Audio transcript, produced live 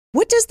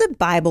does the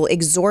Bible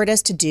exhort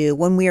us to do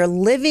when we are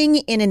living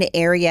in an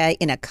area,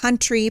 in a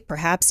country,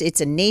 perhaps it's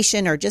a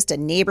nation or just a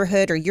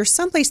neighborhood, or you're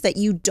someplace that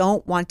you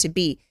don't want to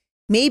be?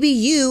 Maybe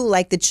you,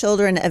 like the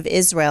children of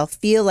Israel,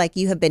 feel like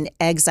you have been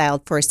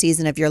exiled for a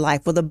season of your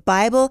life. Well, the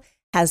Bible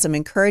has some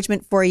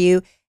encouragement for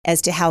you as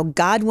to how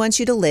God wants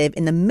you to live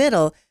in the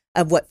middle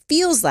of what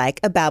feels like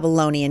a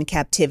Babylonian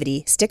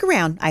captivity. Stick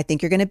around. I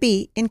think you're going to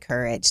be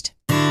encouraged.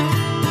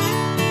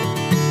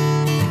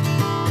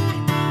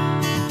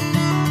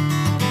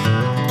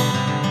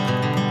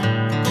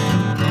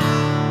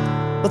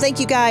 Well,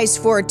 thank you guys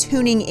for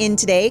tuning in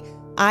today.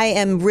 I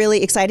am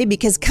really excited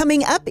because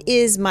coming up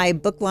is my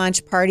book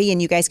launch party,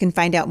 and you guys can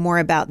find out more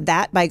about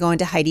that by going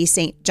to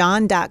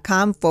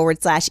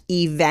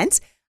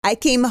HeidiSt.John.com/events. I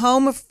came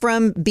home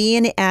from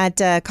being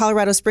at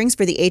Colorado Springs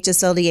for the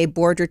HSLDA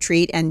board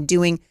retreat and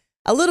doing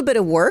a little bit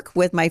of work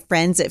with my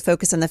friends at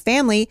Focus on the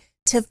Family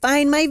to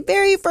find my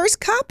very first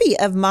copy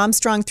of Mom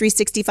Strong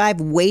 365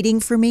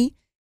 waiting for me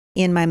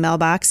in my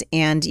mailbox.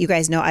 And you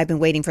guys know I've been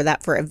waiting for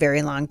that for a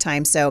very long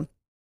time. So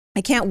I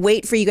can't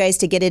wait for you guys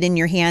to get it in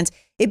your hands.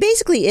 It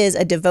basically is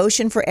a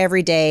devotion for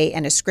every day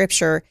and a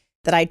scripture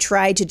that I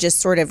tried to just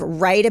sort of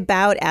write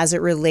about as it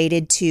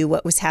related to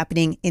what was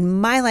happening in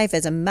my life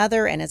as a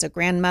mother and as a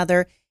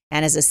grandmother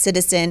and as a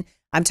citizen.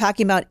 I'm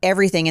talking about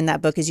everything in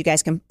that book, as you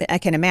guys can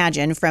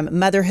imagine, from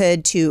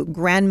motherhood to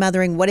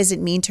grandmothering. What does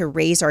it mean to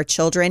raise our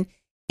children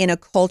in a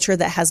culture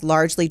that has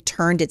largely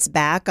turned its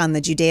back on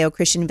the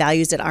Judeo-Christian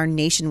values that our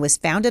nation was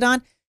founded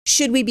on?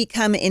 Should we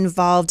become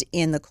involved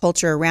in the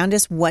culture around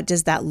us? What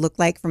does that look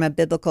like from a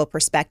biblical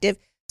perspective?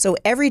 So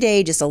every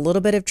day, just a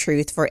little bit of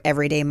truth for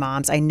everyday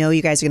moms. I know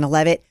you guys are going to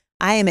love it.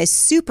 I am a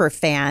super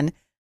fan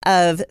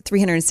of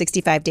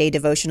 365-day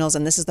devotionals,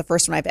 and this is the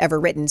first one I've ever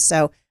written.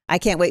 So I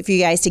can't wait for you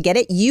guys to get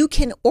it. You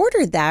can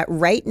order that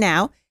right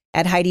now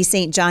at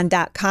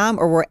HeidiSt.John.com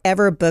or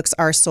wherever books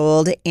are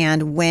sold.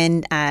 And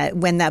when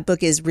that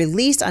book is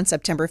released on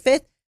September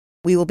 5th,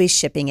 we will be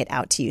shipping it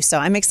out to you. So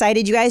I'm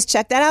excited. You guys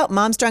check that out.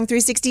 Mom Strong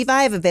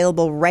 365,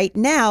 available right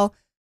now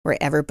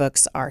wherever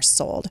books are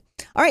sold.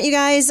 All right, you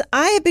guys,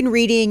 I have been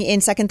reading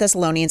in 2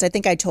 Thessalonians. I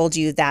think I told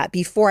you that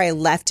before I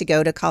left to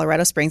go to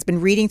Colorado Springs,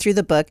 been reading through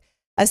the book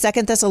of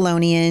 2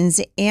 Thessalonians,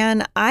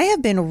 and I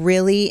have been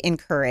really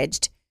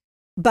encouraged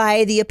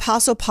by the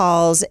Apostle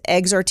Paul's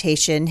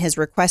exhortation, his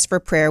request for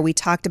prayer. We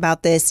talked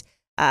about this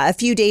a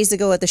few days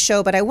ago at the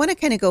show, but I want to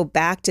kind of go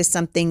back to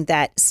something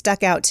that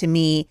stuck out to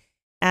me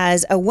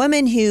as a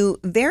woman who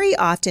very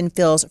often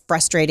feels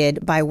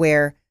frustrated by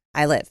where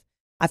I live.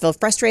 I feel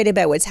frustrated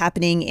by what's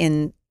happening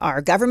in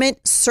our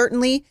government,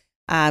 certainly.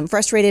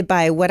 Frustrated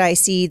by what I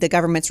see the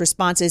government's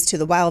responses to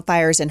the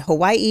wildfires in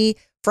Hawaii.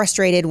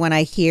 Frustrated when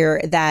I hear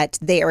that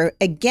they are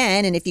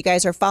again, and if you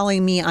guys are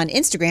following me on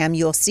Instagram,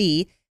 you'll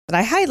see that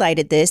I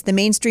highlighted this, the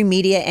mainstream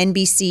media,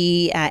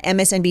 NBC,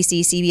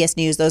 MSNBC, CBS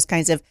News, those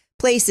kinds of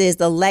places,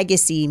 the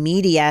legacy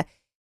media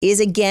is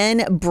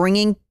again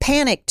bringing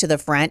panic to the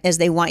front as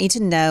they want you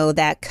to know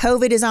that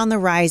COVID is on the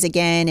rise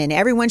again and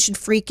everyone should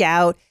freak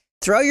out,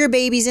 throw your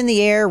babies in the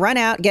air, run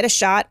out, get a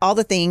shot, all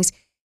the things.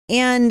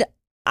 And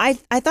I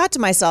thought to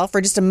myself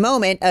for just a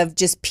moment of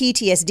just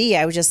PTSD,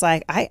 I was just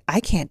like, I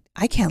can't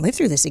live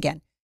through this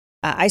again.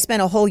 I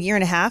spent a whole year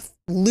and a half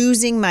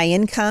losing my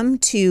income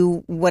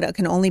to what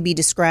can only be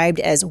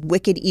described as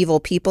wicked, evil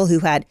people who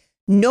had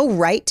no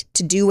right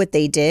to do what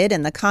they did.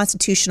 And the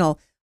constitutional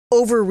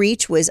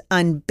overreach was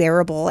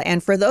unbearable.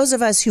 And for those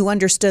of us who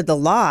understood the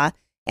law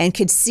and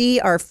could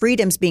see our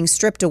freedoms being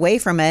stripped away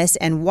from us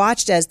and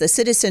watched as the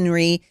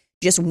citizenry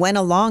just went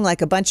along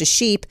like a bunch of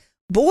sheep,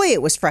 boy,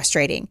 it was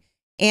frustrating.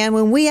 And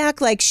when we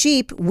act like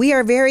sheep, we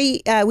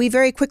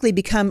very quickly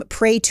become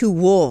prey to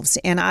wolves.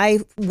 And I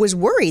was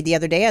worried the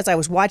other day as I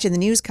was watching the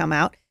news come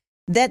out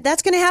that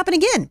that's going to happen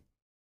again.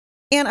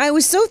 And I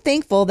was so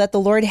thankful that the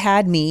Lord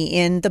had me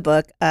in the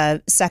book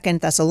of 2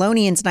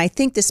 Thessalonians, and I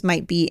think this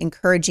might be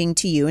encouraging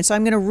to you. And so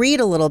I'm going to read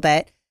a little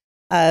bit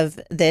of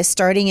this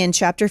starting in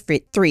chapter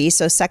 3.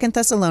 So 2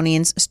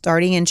 Thessalonians,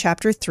 starting in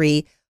chapter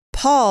 3,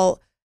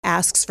 Paul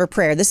asks for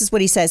prayer. This is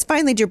what he says.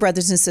 Finally, dear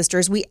brothers and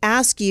sisters, we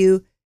ask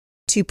you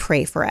to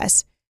pray for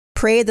us.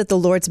 Pray that the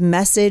Lord's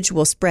message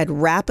will spread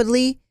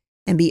rapidly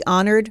and be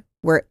honored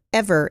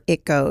wherever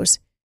it goes,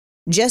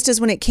 just as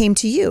when it came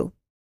to you.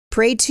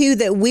 Pray, too,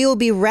 that we will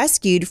be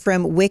rescued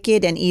from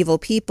wicked and evil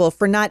people,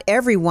 for not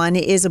everyone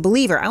is a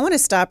believer. I want to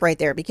stop right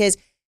there because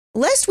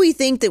lest we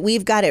think that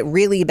we've got it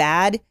really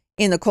bad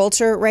in the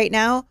culture right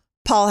now,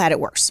 Paul had it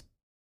worse.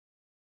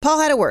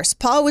 Paul had it worse.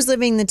 Paul was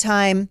living the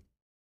time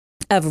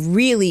of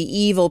really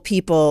evil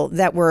people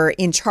that were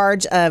in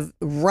charge of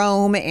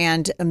Rome,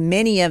 and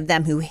many of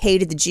them who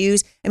hated the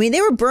Jews. I mean,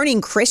 they were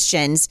burning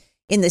Christians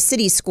in the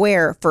city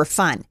square for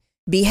fun,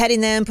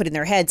 beheading them, putting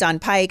their heads on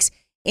pikes.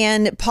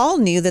 And Paul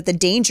knew that the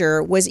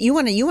danger was, you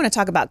want to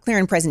talk about clear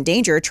and present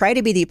danger, try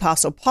to be the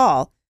Apostle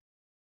Paul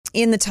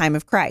in the time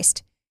of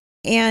Christ.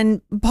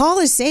 And Paul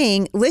is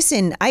saying,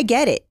 listen, I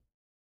get it.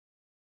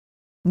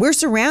 We're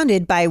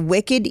surrounded by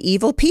wicked,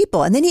 evil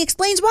people. And then he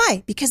explains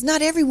why, because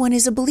not everyone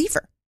is a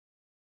believer.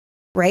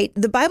 right?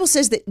 The Bible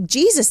says that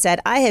Jesus said,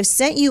 I have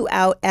sent you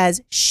out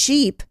as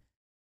sheep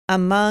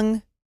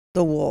among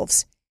the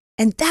wolves.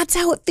 And that's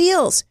how it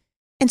feels.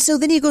 And so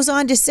then he goes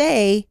on to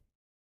say,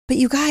 but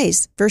you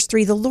guys, verse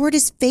 3, the Lord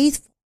is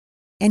faithful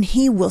and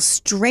he will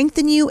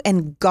strengthen you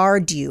and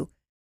guard you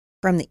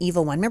from the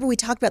evil one. Remember we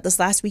talked about this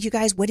last week, you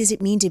guys? What does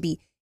it mean to be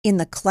in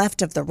the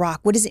cleft of the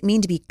rock? What does it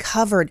mean to be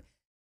covered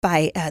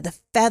by the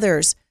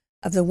feathers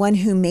of the one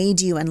who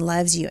made you and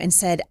loves you and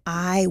said,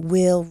 I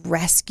will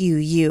rescue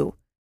you?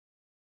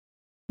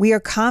 We are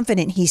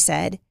confident, he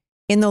said,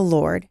 in the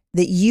Lord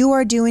that you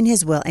are doing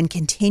his will and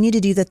continue to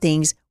do the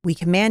things we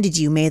commanded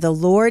you. May the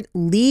Lord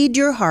lead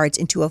your hearts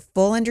into a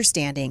full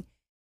understanding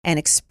and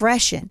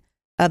expression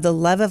of the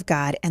love of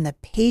God and the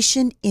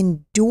patient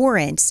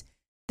endurance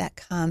that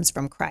comes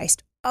from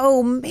Christ.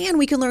 Oh man,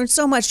 we can learn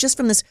so much just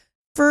from this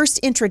first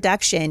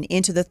introduction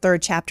into the 3rd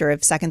chapter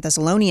of 2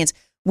 Thessalonians.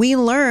 We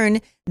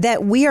learn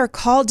that we are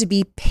called to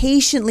be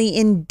patiently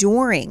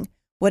enduring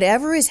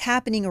whatever is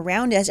happening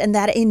around us, and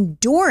that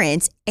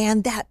endurance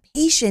and that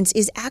patience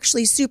is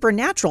actually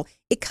supernatural.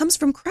 It comes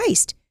from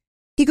Christ.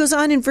 He goes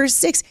on in verse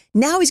 6.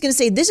 Now he's going to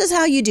say, this is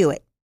how you do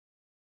it.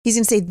 He's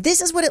going to say,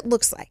 this is what it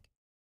looks like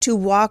to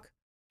walk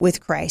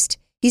with Christ.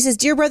 He says,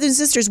 dear brothers and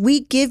sisters,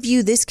 we give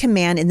you this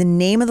command in the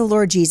name of the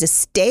Lord Jesus.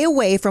 Stay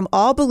away from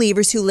all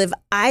believers who live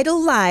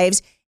idle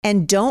lives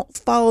and don't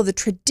follow the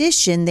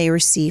tradition they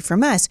receive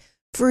from us,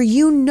 for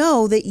you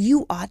know that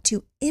you ought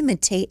to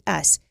imitate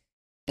us.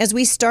 As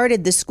we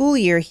started the school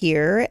year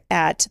here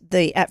at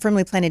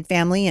Firmly Planted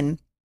Family, and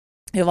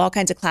we have all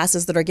kinds of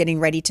classes that are getting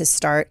ready to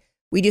start,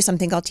 we do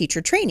something called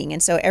teacher training.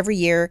 And so every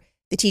year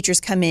the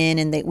teachers come in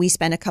and we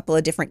spend a couple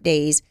of different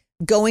days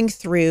going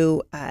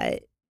through,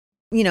 kind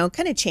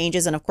of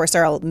changes. And of course,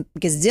 there are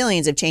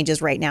gazillions of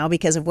changes right now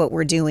because of what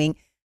we're doing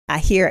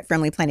here at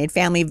Firmly Planted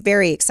Family.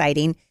 Very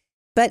exciting.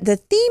 But the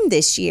theme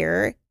this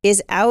year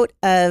is out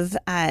of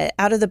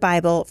the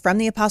Bible from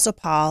the Apostle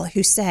Paul,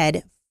 who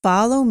said,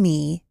 follow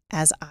me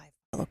as I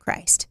follow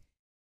Christ.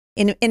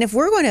 And if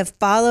we're going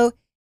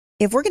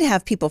to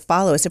have people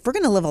follow us, if we're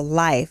going to live a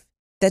life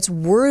that's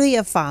worthy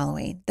of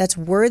following, that's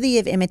worthy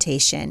of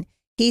imitation,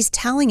 he's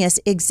telling us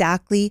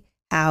exactly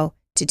how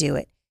to do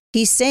it.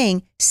 He's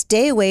saying,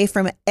 stay away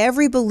from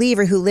every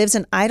believer who lives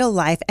an idle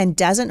life and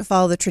doesn't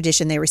follow the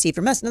tradition they receive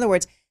from us. In other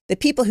words, the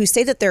people who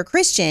say that they're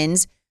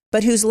Christians,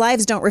 but whose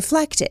lives don't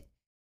reflect it.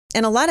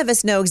 And a lot of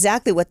us know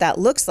exactly what that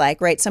looks like,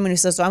 right? Someone who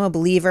says, I'm a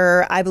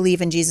believer, I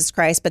believe in Jesus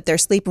Christ, but they're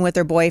sleeping with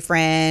their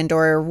boyfriend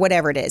or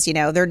whatever it is.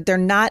 They're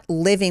not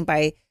living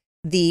by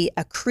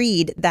a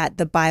creed that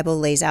the Bible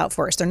lays out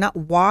for us. They're not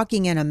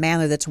walking in a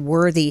manner that's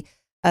worthy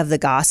of the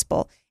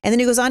gospel. And then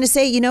he goes on to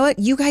say, you know what?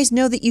 You guys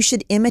know that you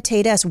should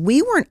imitate us.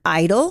 We weren't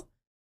idle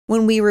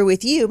when we were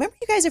with you. Remember,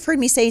 you guys have heard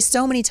me say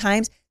so many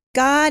times,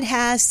 God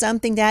has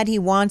something that he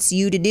wants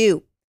you to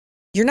do.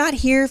 You're not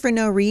here for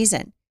no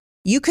reason.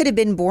 You could have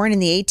been born in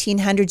the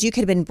 1800s. You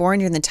could have been born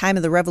during the time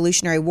of the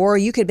Revolutionary War.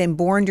 You could have been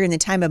born during the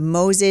time of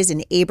Moses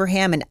and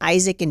Abraham and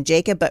Isaac and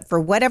Jacob. But for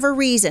whatever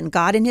reason,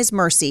 God in his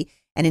mercy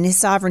and in his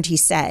sovereignty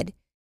said,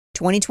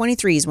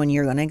 2023 is when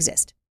you're going to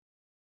exist.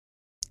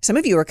 Some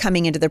of you are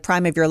coming into the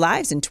prime of your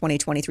lives in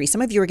 2023.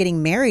 Some of you are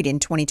getting married in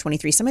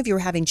 2023. Some of you are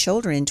having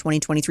children in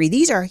 2023.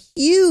 These are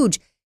huge,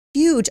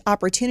 huge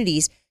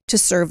opportunities to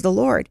serve the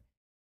Lord.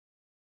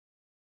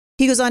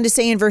 He goes on to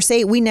say in verse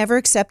 8, we never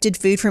accepted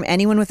food from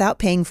anyone without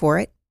paying for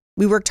it.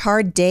 We worked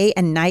hard day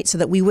and night so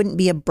that we wouldn't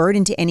be a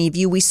burden to any of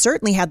you. We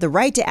certainly had the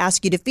right to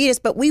ask you to feed us,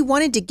 but we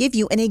wanted to give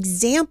you an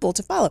example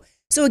to follow.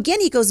 So again,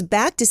 he goes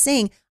back to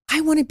saying,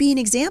 I want to be an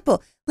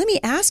example. Let me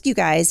ask you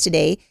guys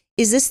today,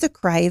 is this the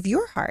cry of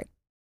your heart?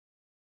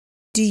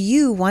 Do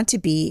you want to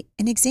be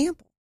an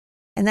example?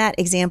 And that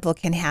example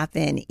can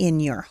happen in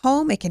your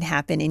home. It can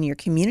happen in your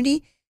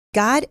community.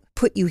 God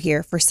put you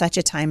here for such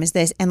a time as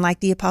this. And like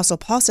the Apostle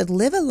Paul said,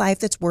 live a life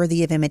that's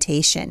worthy of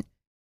imitation.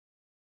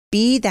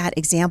 Be that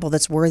example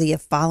that's worthy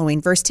of following.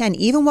 Verse 10,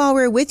 even while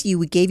we're with you,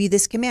 we gave you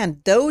this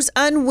command. Those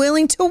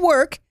unwilling to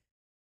work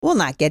will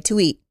not get to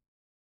eat.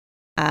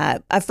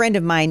 A friend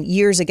of mine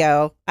years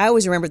ago, I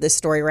always remember this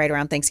story right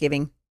around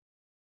Thanksgiving,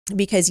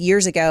 because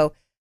years ago,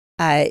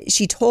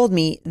 she told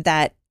me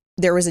that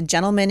there was a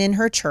gentleman in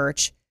her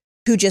church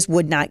who just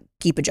would not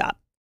keep a job.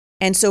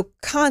 And so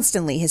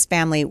constantly his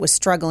family was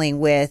struggling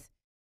with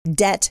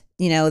debt.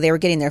 They were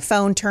getting their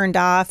phone turned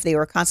off. They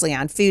were constantly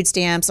on food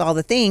stamps, all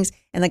the things.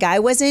 And the guy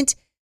wasn't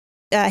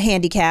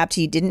handicapped.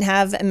 He didn't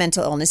have a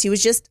mental illness. He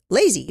was just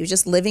lazy. He was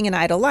just living an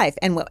idle life.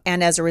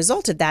 And as a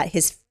result of that,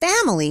 his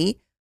family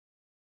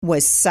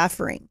was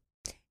suffering.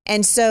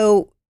 And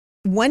so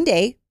one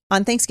day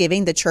on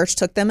Thanksgiving, the church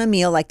took them a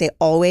meal like they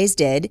always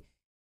did.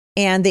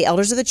 And the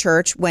elders of the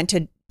church went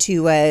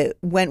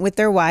with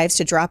their wives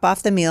to drop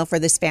off the meal for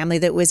this family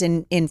that was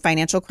in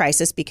financial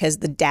crisis because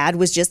the dad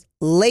was just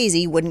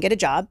lazy, wouldn't get a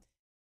job.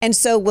 And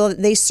so,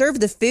 they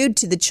served the food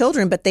to the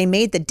children, but they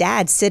made the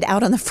dad sit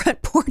out on the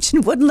front porch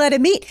and wouldn't let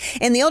him eat.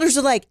 And the elders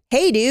were like,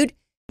 hey, dude,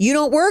 you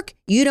don't work,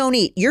 you don't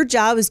eat. Your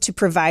job is to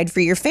provide for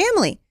your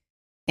family.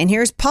 And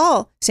here's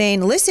Paul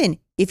saying, listen,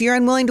 If you're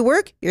unwilling to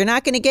work, you're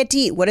not going to get to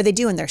eat. What are they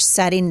doing? They're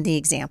setting the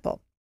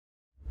example.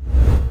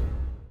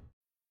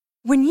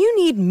 When you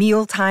need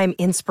mealtime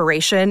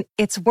inspiration,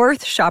 it's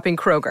worth shopping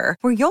Kroger,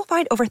 where you'll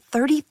find over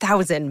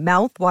 30,000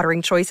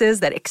 mouth-watering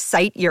choices that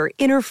excite your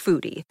inner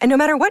foodie. And no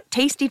matter what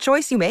tasty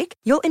choice you make,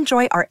 you'll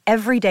enjoy our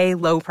everyday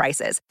low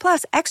prices,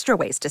 plus extra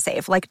ways to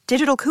save, like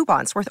digital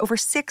coupons worth over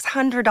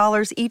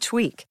 $600 each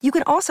week. You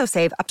can also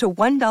save up to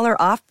 $1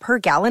 off per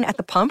gallon at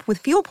the pump with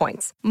fuel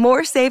points.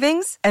 More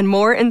savings and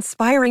more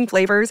inspiring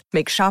flavors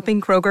make shopping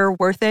Kroger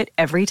worth it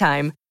every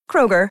time.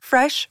 Kroger,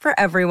 fresh for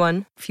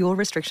everyone. Fuel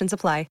restrictions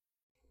apply.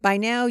 By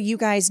now, you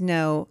guys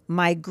know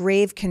my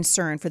grave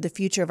concern for the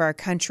future of our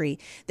country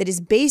that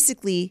is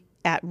basically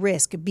at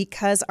risk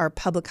because our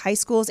public high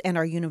schools and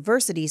our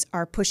universities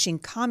are pushing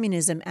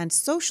communism and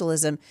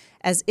socialism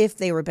as if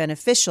they were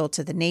beneficial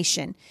to the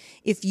nation.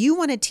 If you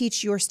want to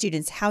teach your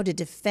students how to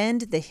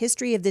defend the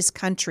history of this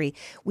country,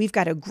 we've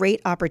got a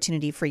great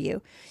opportunity for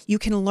you. You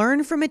can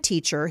learn from a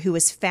teacher who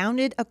has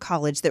founded a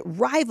college that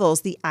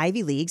rivals the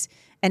Ivy Leagues,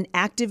 an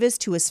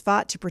activist who has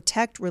fought to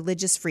protect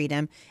religious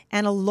freedom,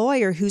 and a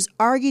lawyer who's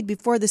argued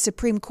before the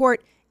Supreme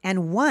Court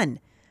and won.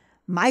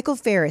 Michael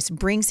Ferris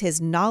brings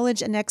his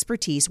knowledge and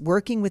expertise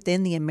working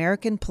within the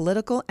American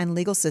political and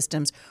legal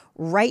systems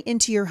right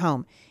into your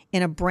home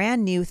in a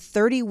brand new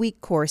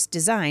 30-week course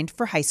designed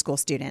for high school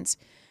students.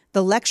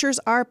 The lectures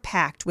are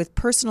packed with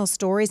personal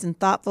stories and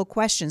thoughtful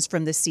questions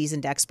from this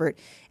seasoned expert,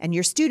 and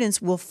your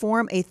students will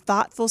form a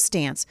thoughtful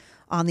stance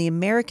on the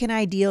American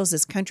ideals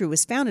this country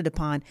was founded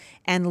upon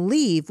and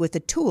leave with the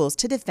tools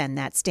to defend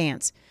that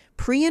stance.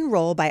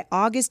 Pre-enroll by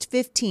August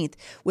 15th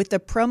with the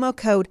promo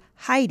code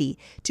Heidi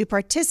to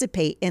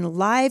participate in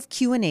live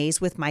Q&As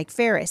with Mike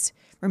Ferris.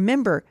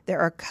 Remember, there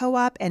are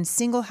co-op and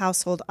single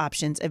household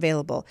options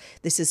available.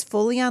 This is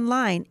fully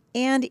online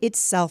and it's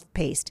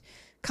self-paced.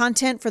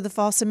 Content for the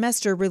fall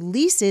semester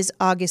releases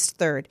August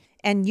 3rd,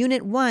 and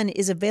Unit 1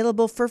 is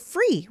available for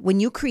free when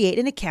you create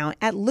an account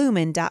at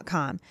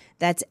lumen.com.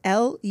 That's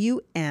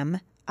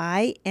LUMINN.com.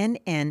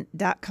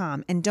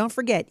 And don't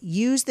forget,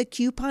 use the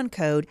coupon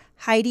code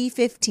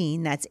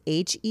Heidi15, that's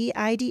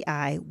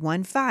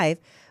HEIDI15,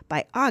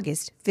 by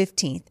August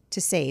 15th to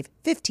save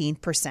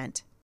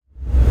 15%.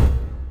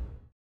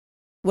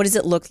 What does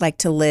it look like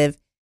to live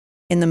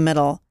in the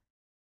middle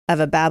of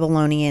a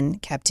Babylonian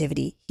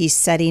captivity? He's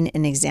setting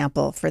an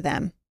example for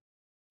them.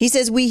 He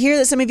says, we hear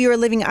that some of you are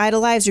living idle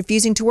lives,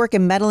 refusing to work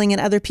and meddling in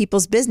other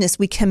people's business.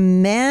 We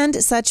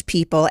command such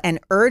people and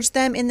urge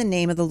them in the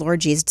name of the Lord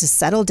Jesus to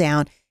settle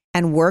down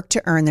and work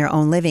to earn their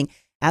own living.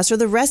 As for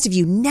the rest of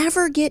you,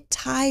 never get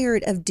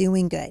tired of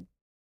doing good.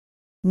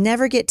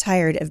 Never get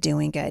tired of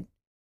doing good.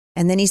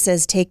 And then he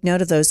says, take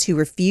note of those who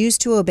refuse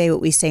to obey what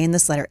we say in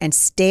this letter and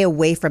stay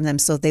away from them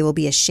so they will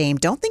be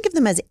ashamed. Don't think of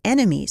them as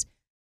enemies.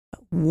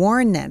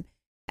 Warn them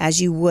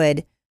as you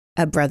would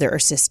a brother or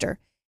sister.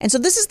 And so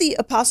this is the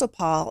Apostle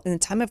Paul in the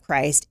time of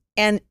Christ,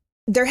 and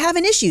they're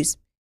having issues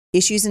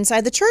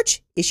inside the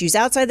church, issues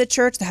outside the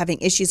church. They're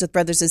having issues with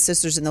brothers and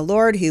sisters in the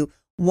Lord who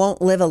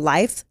won't live a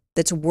life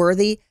that's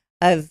worthy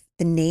of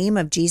the name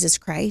of Jesus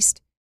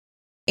Christ.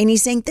 And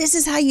he's saying, this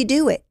is how you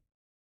do it.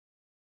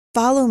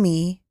 Follow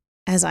me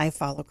as I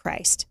follow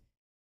Christ.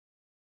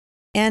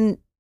 And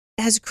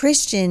as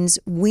Christians,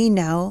 we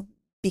know,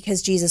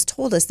 because Jesus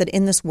told us that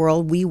in this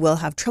world we will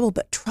have trouble,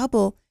 but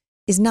trouble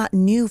is not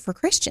new for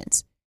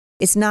Christians.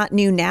 It's not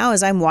new now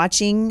as I'm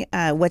watching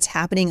what's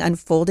happening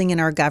unfolding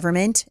in our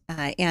government,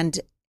 and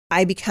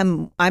I'm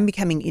becoming,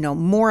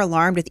 more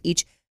alarmed with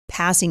each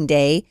passing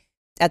day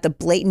at the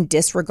blatant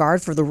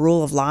disregard for the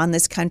rule of law in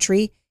this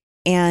country.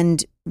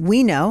 And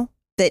we know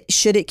that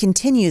should it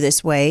continue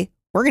this way,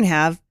 we're going to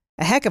have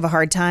a heck of a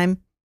hard time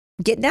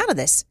getting out of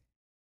this.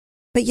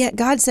 But yet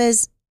God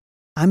says,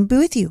 I'm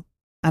with you.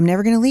 I'm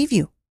never going to leave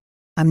you.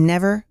 I'm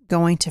never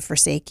going to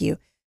forsake you.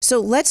 So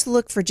let's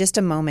look for just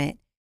a moment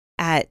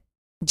at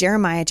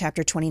Jeremiah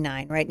chapter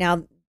 29 right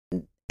now.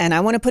 And I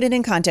want to put it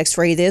in context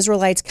for you. The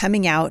Israelites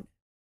coming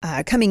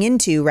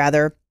into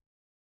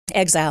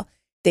exile,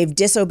 they've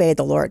disobeyed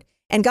the Lord.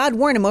 And God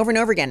warned them over and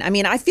over again. I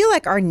mean, I feel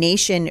like our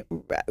nation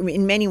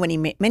in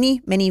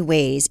many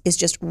ways is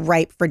just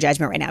ripe for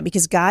judgment right now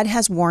because God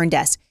has warned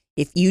us.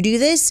 If you do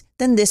this,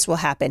 then this will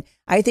happen.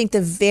 I think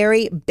the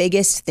very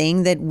biggest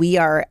thing that we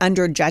are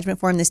under judgment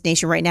for in this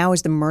nation right now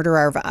is the murder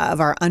of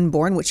our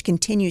unborn, which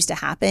continues to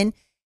happen,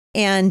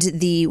 and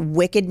the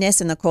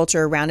wickedness in the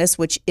culture around us,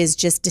 which is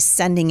just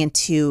descending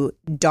into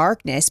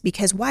darkness.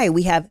 Because why?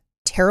 We have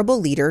terrible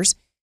leaders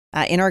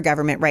in our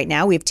government right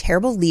now. We have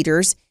terrible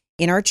leaders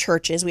in our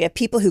churches. We have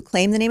people who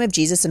claim the name of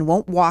Jesus and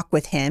won't walk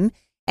with him.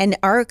 And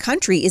our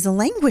country is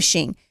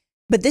languishing.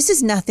 But this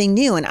is nothing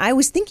new. And I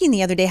was thinking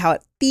the other day how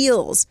it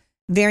feels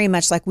very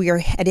much like we are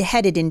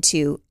headed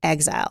into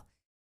exile.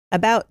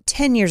 About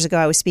 10 years ago,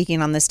 I was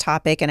speaking on this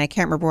topic and I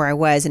can't remember where I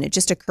was. And it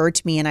just occurred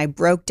to me and I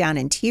broke down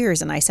in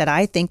tears. And I said,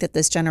 I think that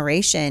this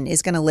generation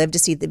is going to live to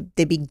see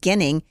the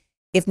beginning,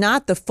 if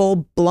not the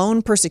full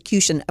blown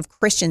persecution of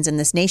Christians in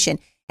this nation.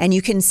 And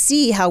you can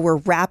see how we're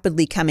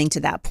rapidly coming to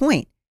that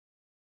point.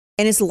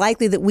 And it's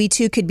likely that we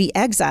too could be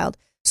exiled.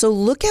 So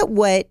look at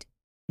what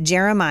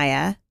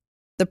Jeremiah,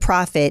 the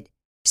prophet,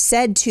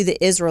 said to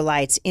the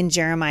Israelites in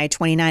Jeremiah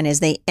 29 as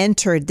they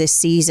entered this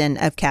season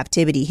of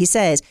captivity. He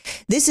says,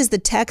 "This is the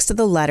text of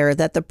the letter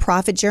that the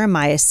prophet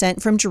Jeremiah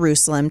sent from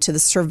Jerusalem to the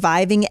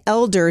surviving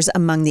elders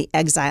among the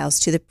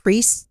exiles, to the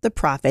priests, the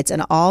prophets,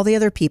 and all the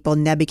other people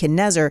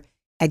Nebuchadnezzar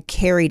had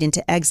carried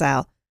into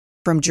exile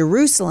from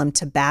Jerusalem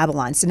to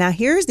Babylon." So now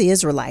here's the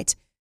Israelites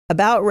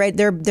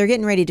they're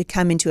getting ready to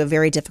come into a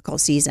very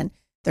difficult season.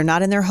 They're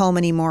not in their home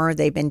anymore.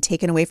 They've been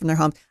taken away from their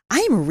home. I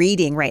am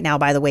reading right now,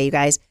 by the way, you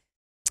guys,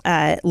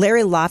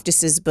 Larry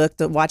Loftus's book,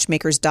 The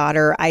Watchmaker's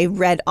Daughter. I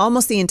read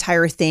almost the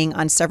entire thing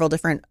on several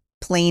different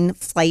plane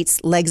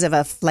flights, legs of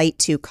a flight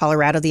to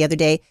Colorado the other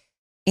day.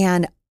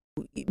 And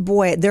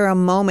boy, there are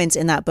moments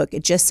in that book,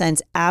 it just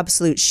sends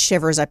absolute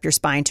shivers up your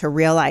spine to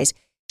realize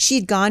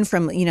she'd gone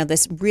from,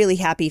 this really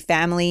happy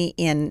family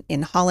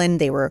in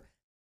Holland. They were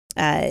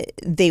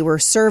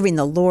serving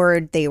the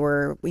Lord. They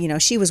were,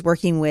 she was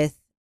working with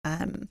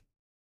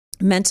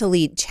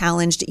mentally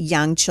challenged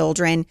young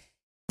children.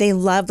 They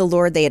loved the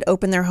Lord. They had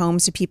opened their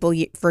homes to people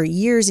for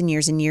years and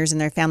years and years, and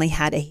their family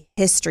had a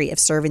history of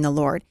serving the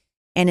Lord.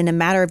 And in a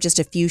matter of just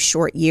a few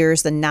short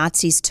years, the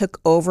Nazis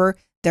took over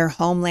their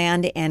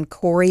homeland, and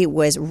Corey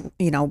was,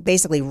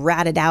 basically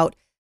ratted out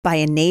by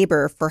a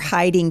neighbor for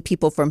hiding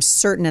people from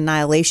certain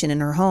annihilation in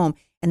her home,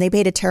 and they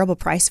paid a terrible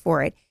price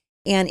for it.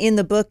 And in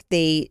the book,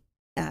 they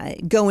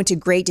go into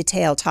great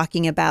detail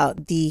talking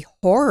about the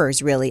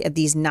horrors, really, of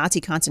these Nazi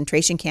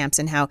concentration camps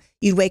and how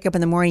you'd wake up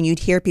in the morning, you'd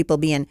hear people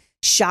being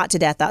shot to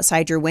death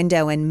outside your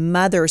window, and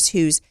mothers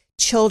whose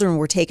children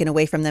were taken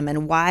away from them,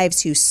 and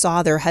wives who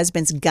saw their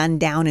husbands gunned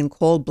down in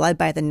cold blood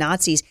by the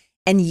Nazis.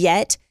 And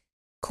yet,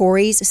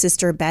 Corey's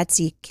sister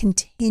Betsy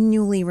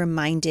continually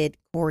reminded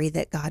Corey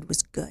that God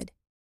was good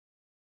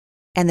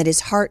and that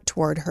his heart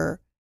toward her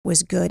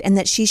was good, and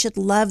that she should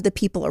love the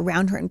people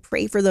around her and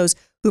pray for those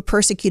who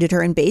persecuted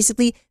her. And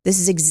basically, this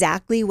is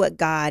exactly what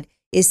God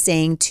is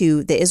saying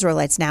to the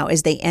Israelites now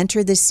as they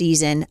enter the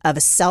season of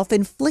a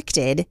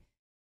self-inflicted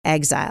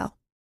exile.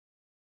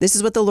 This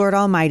is what the Lord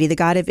Almighty, the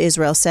God of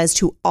Israel, says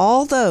to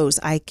all those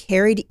I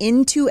carried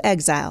into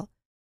exile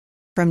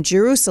from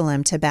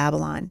Jerusalem to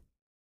Babylon.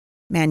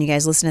 Man, you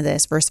guys, listen to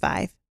this. Verse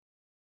 5.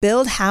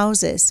 Build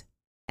houses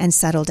and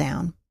settle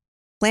down.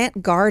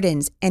 Plant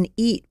gardens and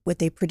eat what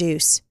they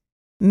produce.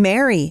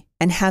 Marry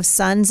and have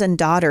sons and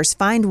daughters.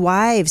 Find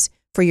wives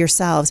for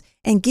yourselves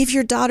and give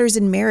your daughters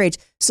in marriage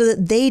so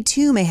that they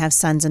too may have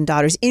sons and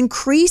daughters.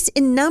 Increase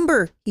in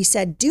number, he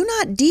said. Do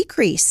not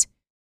decrease.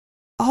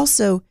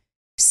 Also,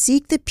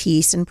 seek the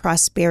peace and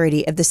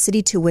prosperity of the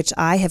city to which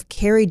I have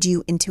carried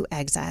you into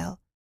exile.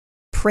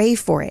 Pray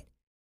for it,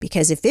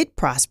 because if it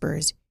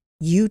prospers,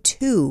 you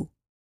too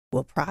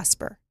will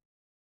prosper.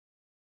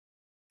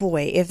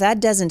 Boy, if that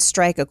doesn't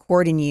strike a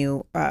chord in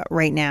you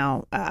right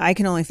now, I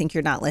can only think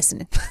you're not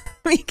listening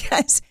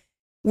because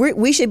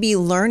we should be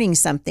learning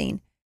something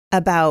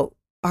about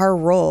our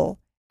role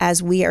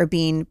as we are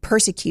being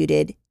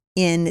persecuted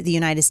in the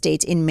United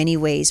States in many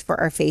ways for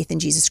our faith in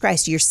Jesus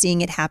Christ. You're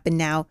seeing it happen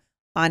now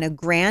on a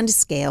grand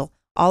scale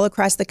all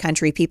across the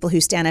country. People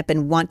who stand up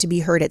and want to be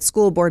heard at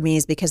school board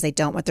meetings because they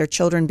don't want their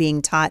children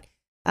being taught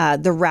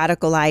the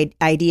radical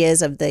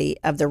ideas of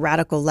the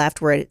radical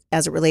left,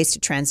 as it relates to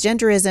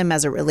transgenderism,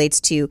 as it relates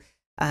to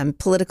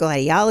political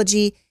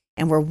ideology,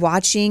 and we're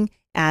watching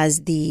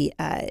as the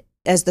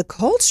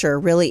culture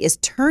really is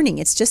turning.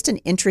 It's just an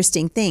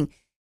interesting thing,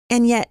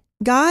 and yet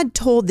God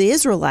told the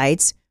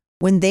Israelites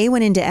when they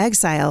went into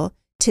exile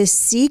to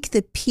seek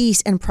the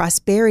peace and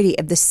prosperity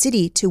of the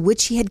city to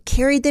which He had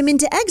carried them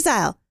into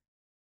exile.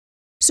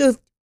 So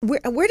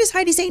where does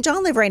Heidi St.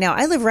 John live right now?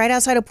 I live right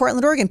outside of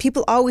Portland, Oregon.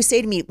 People always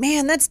say to me,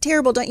 man, that's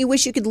terrible. Don't you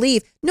wish you could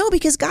leave? No,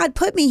 because God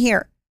put me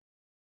here.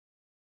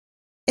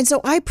 And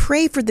so I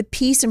pray for the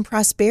peace and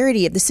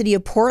prosperity of the city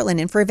of Portland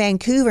and for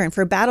Vancouver and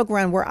for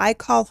Battleground, where I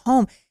call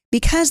home,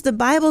 because the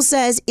Bible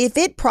says, if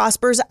it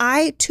prospers,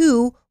 I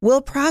too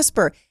will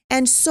prosper.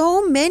 And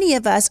so many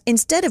of us,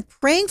 instead of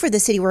praying for the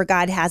city where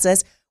God has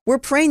us, we're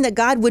praying that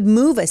God would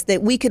move us,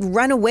 that we could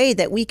run away,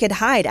 that we could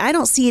hide. I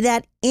don't see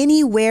that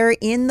anywhere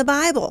in the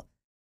Bible.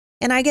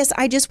 And I guess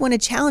I just want to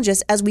challenge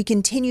us as we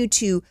continue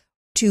to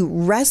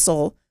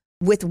wrestle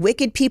with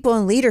wicked people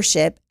in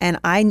leadership. And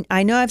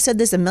I know I've said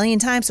this a million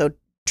times, so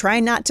try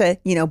not to,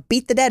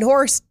 beat the dead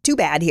horse too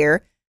bad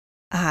here.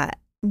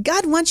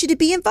 God wants you to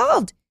be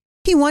involved.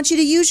 He wants you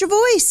to use your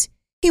voice.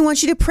 He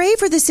wants you to pray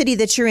for the city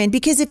that you're in,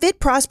 because if it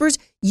prospers,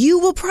 you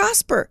will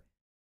prosper.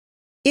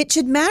 It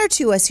should matter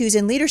to us who's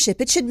in leadership.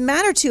 It should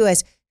matter to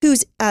us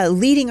who's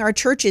leading our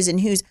churches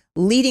and who's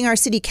leading our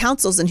city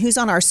councils and who's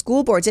on our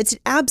school boards. It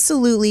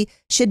absolutely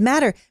should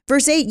matter.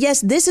 Verse 8,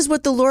 yes, this is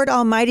what the Lord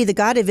Almighty, the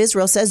God of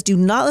Israel, says. Do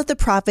not let the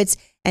prophets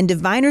and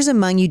diviners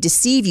among you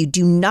deceive you.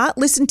 Do not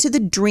listen to the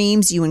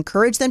dreams you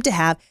encourage them to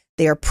have.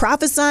 They are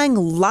prophesying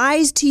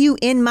lies to you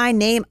in my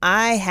name.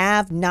 I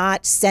have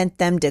not sent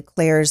them,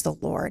 declares the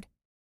Lord.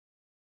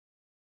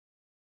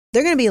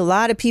 There are going to be a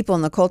lot of people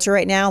in the culture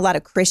right now, a lot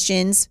of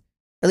Christians,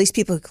 or at least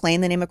people who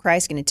claim the name of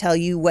Christ, going to tell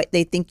you what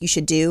they think you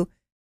should do.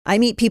 I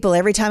meet people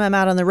every time I'm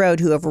out on the road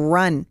who have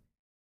run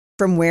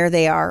from where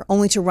they are,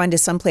 only to run to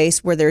some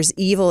place where there's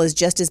evil is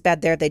just as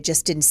bad there. They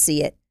just didn't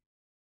see it.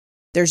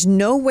 There's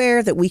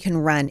nowhere that we can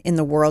run in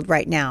the world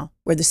right now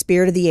where the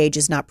spirit of the age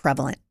is not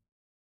prevalent.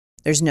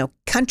 There's no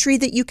country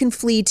that you can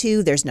flee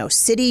to. There's no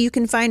city you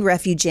can find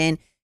refuge in.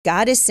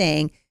 God is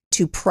saying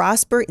to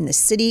prosper in the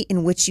city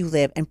in which you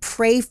live and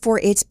pray for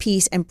its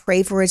peace and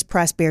pray for its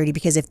prosperity,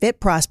 because if it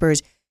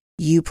prospers,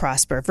 you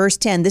prosper. Verse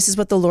 10, this is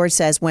what the Lord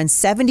says. When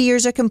 70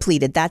 years are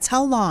completed, that's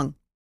how long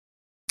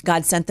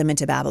God sent them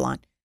into Babylon.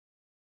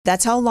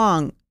 That's how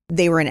long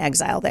they were in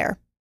exile there.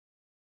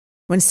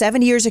 When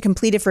 70 years are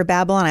completed for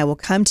Babylon, I will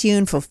come to you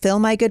and fulfill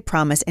my good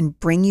promise and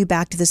bring you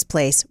back to this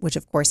place, which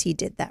of course he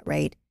did that,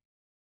 right?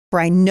 For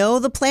I know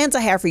the plans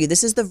I have for you.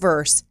 This is the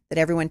verse that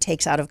everyone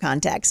takes out of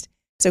context.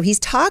 So he's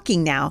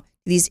talking now to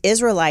these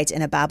Israelites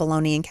in a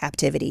Babylonian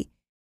captivity.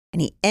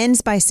 And he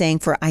ends by saying,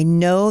 for I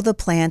know the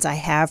plans I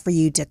have for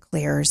you,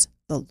 declares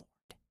the Lord.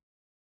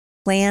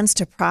 Plans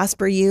to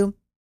prosper you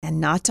and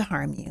not to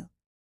harm you.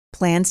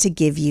 Plans to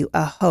give you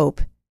a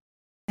hope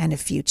and a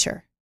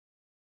future.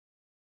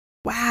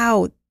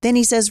 Wow. Then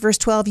he says, verse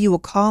 12, you will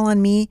call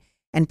on me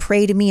and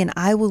pray to me, and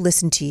I will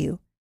listen to you.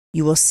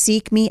 You will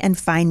seek me and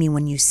find me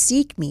when you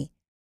seek me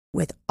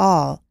with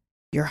all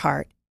your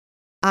heart.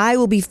 I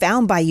will be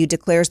found by you,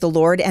 declares the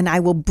Lord, and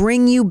I will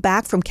bring you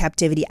back from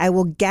captivity. I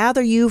will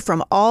gather you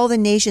from all the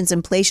nations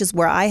and places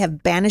where I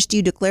have banished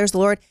you, declares the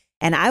Lord,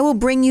 and I will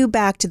bring you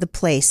back to the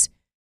place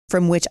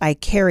from which I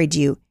carried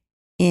you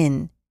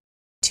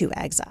into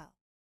exile.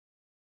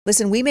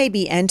 Listen, we may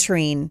be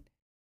entering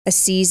a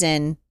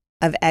season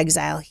of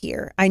exile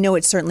here. I know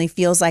it certainly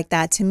feels like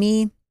that to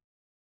me.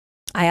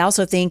 I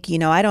also think,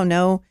 I don't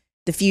know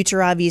the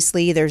future,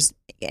 obviously.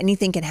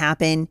 Anything can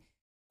happen.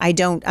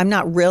 I'm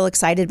not real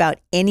excited about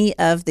any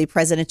of the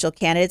presidential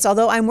candidates,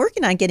 although I'm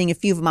working on getting a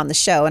few of them on the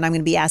show, and I'm going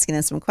to be asking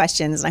them some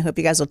questions, and I hope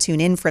you guys will tune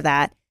in for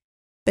that.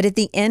 But at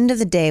the end of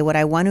the day, what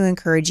I want to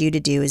encourage you to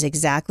do is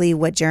exactly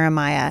what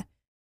Jeremiah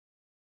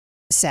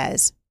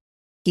says.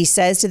 He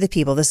says to the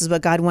people, this is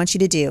what God wants you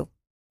to do.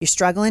 You're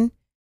struggling?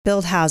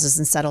 Build houses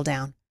and settle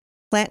down.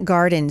 Plant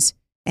gardens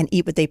and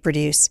eat what they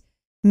produce.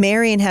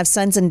 Marry and have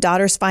sons and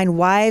daughters. Find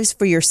wives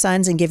for your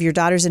sons and give your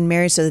daughters in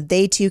marriage so that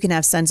they too can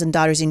have sons and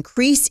daughters.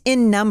 Increase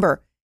in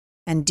number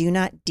and do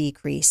not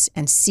decrease,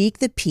 and seek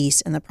the peace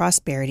and the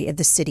prosperity of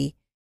the city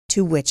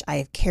to which I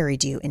have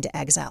carried you into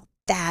exile.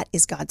 That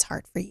is God's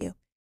heart for you.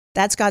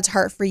 That's God's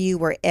heart for you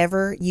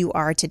wherever you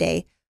are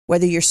today,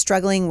 whether you're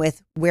struggling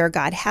with where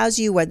God has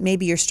you, what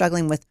maybe you're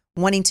struggling with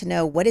wanting to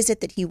know what is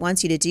it that he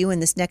wants you to do in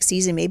this next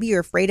season. Maybe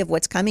you're afraid of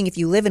what's coming. If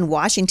you live in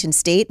Washington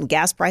State and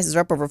gas prices are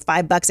up over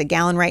 $5 a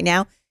gallon right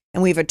now,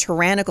 and we have a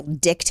tyrannical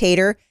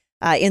dictator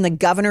in the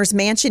governor's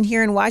mansion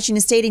here in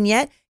Washington State, and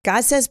yet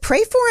God says,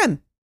 pray for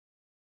him.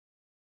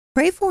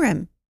 Pray for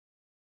him.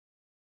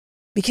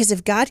 Because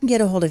if God can get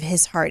a hold of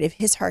his heart, if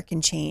his heart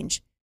can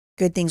change,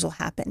 good things will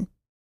happen.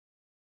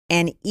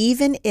 And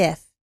even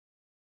if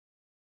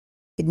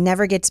it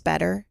never gets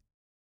better,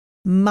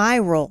 my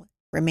role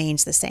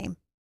remains the same.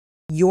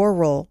 Your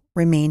role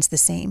remains the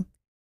same,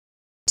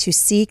 to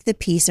seek the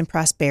peace and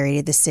prosperity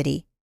of the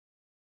city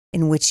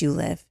in which you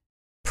live.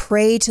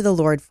 Pray to the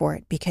Lord for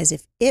it, because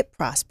if it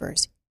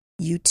prospers,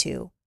 you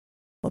too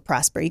will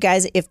prosper. You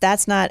guys, if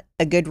that's not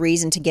a good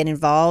reason to get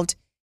involved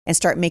and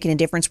start making a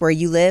difference where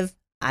you live,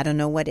 I don't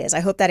know what is.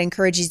 I hope that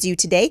encourages you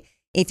today.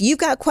 If you've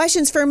got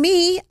questions for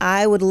me,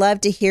 I would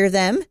love to hear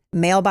them.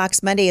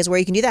 Mailbox Monday is where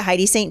you can do that.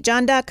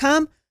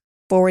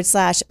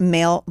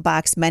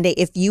 HeidiSt.John.com/Mailbox Monday.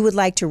 If you would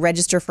like to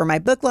register for my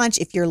book launch,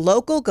 if you're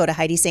local, go to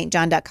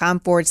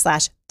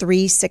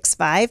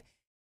HeidiSt.John.com/365.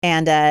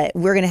 And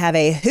we're going to have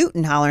a hoot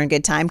and holler and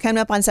good time. Coming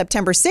up on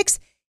September 6th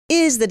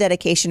is the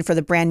dedication for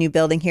the brand new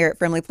building here at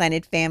Firmly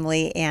Planted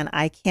Family. And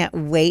I can't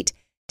wait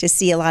to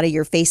see a lot of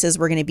your faces.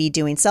 We're going to be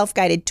doing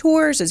self-guided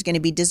tours. There's going to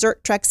be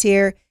dessert trucks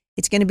here.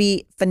 It's going to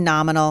be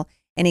phenomenal.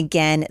 And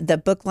again, the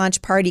book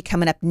launch party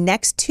coming up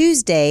next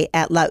Tuesday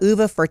at La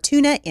Uva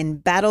Fortuna in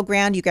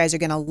Battleground. You guys are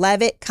going to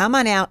love it. Come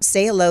on out,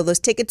 say hello. Those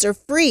tickets are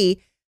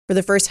free for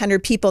the first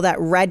 100 people that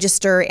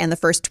register, and the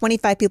first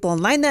 25 people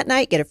online that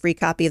night get a free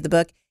copy of the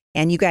book.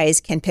 And you guys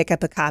can pick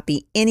up a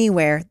copy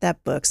anywhere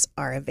that books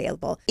are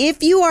available.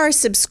 If you are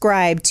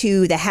subscribed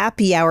to the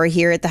happy hour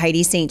here at the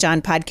Heidi St.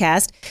 John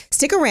podcast,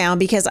 stick around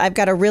because I've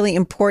got a really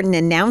important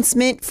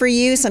announcement for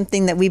you,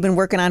 something that we've been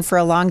working on for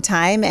a long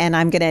time. And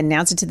I'm going to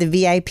announce it to the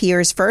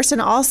VIPers first.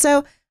 And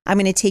also, I'm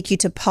going to take you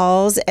to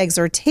Paul's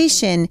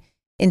exhortation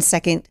in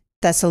 2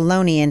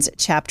 Thessalonians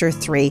chapter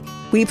 3.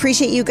 We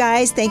appreciate you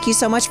guys. Thank you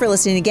so much for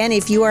listening. Again,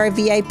 if you are a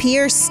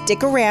VIPer,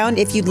 stick around.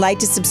 If you'd like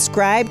to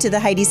subscribe to the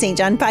Heidi St.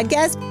 John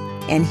podcast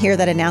and hear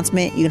that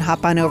announcement, you can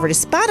hop on over to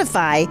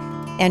Spotify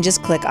and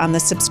just click on the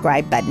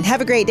subscribe button. Have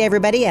a great day,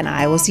 everybody, and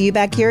I will see you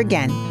back here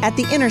again at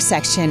the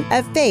intersection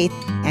of faith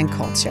and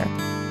culture.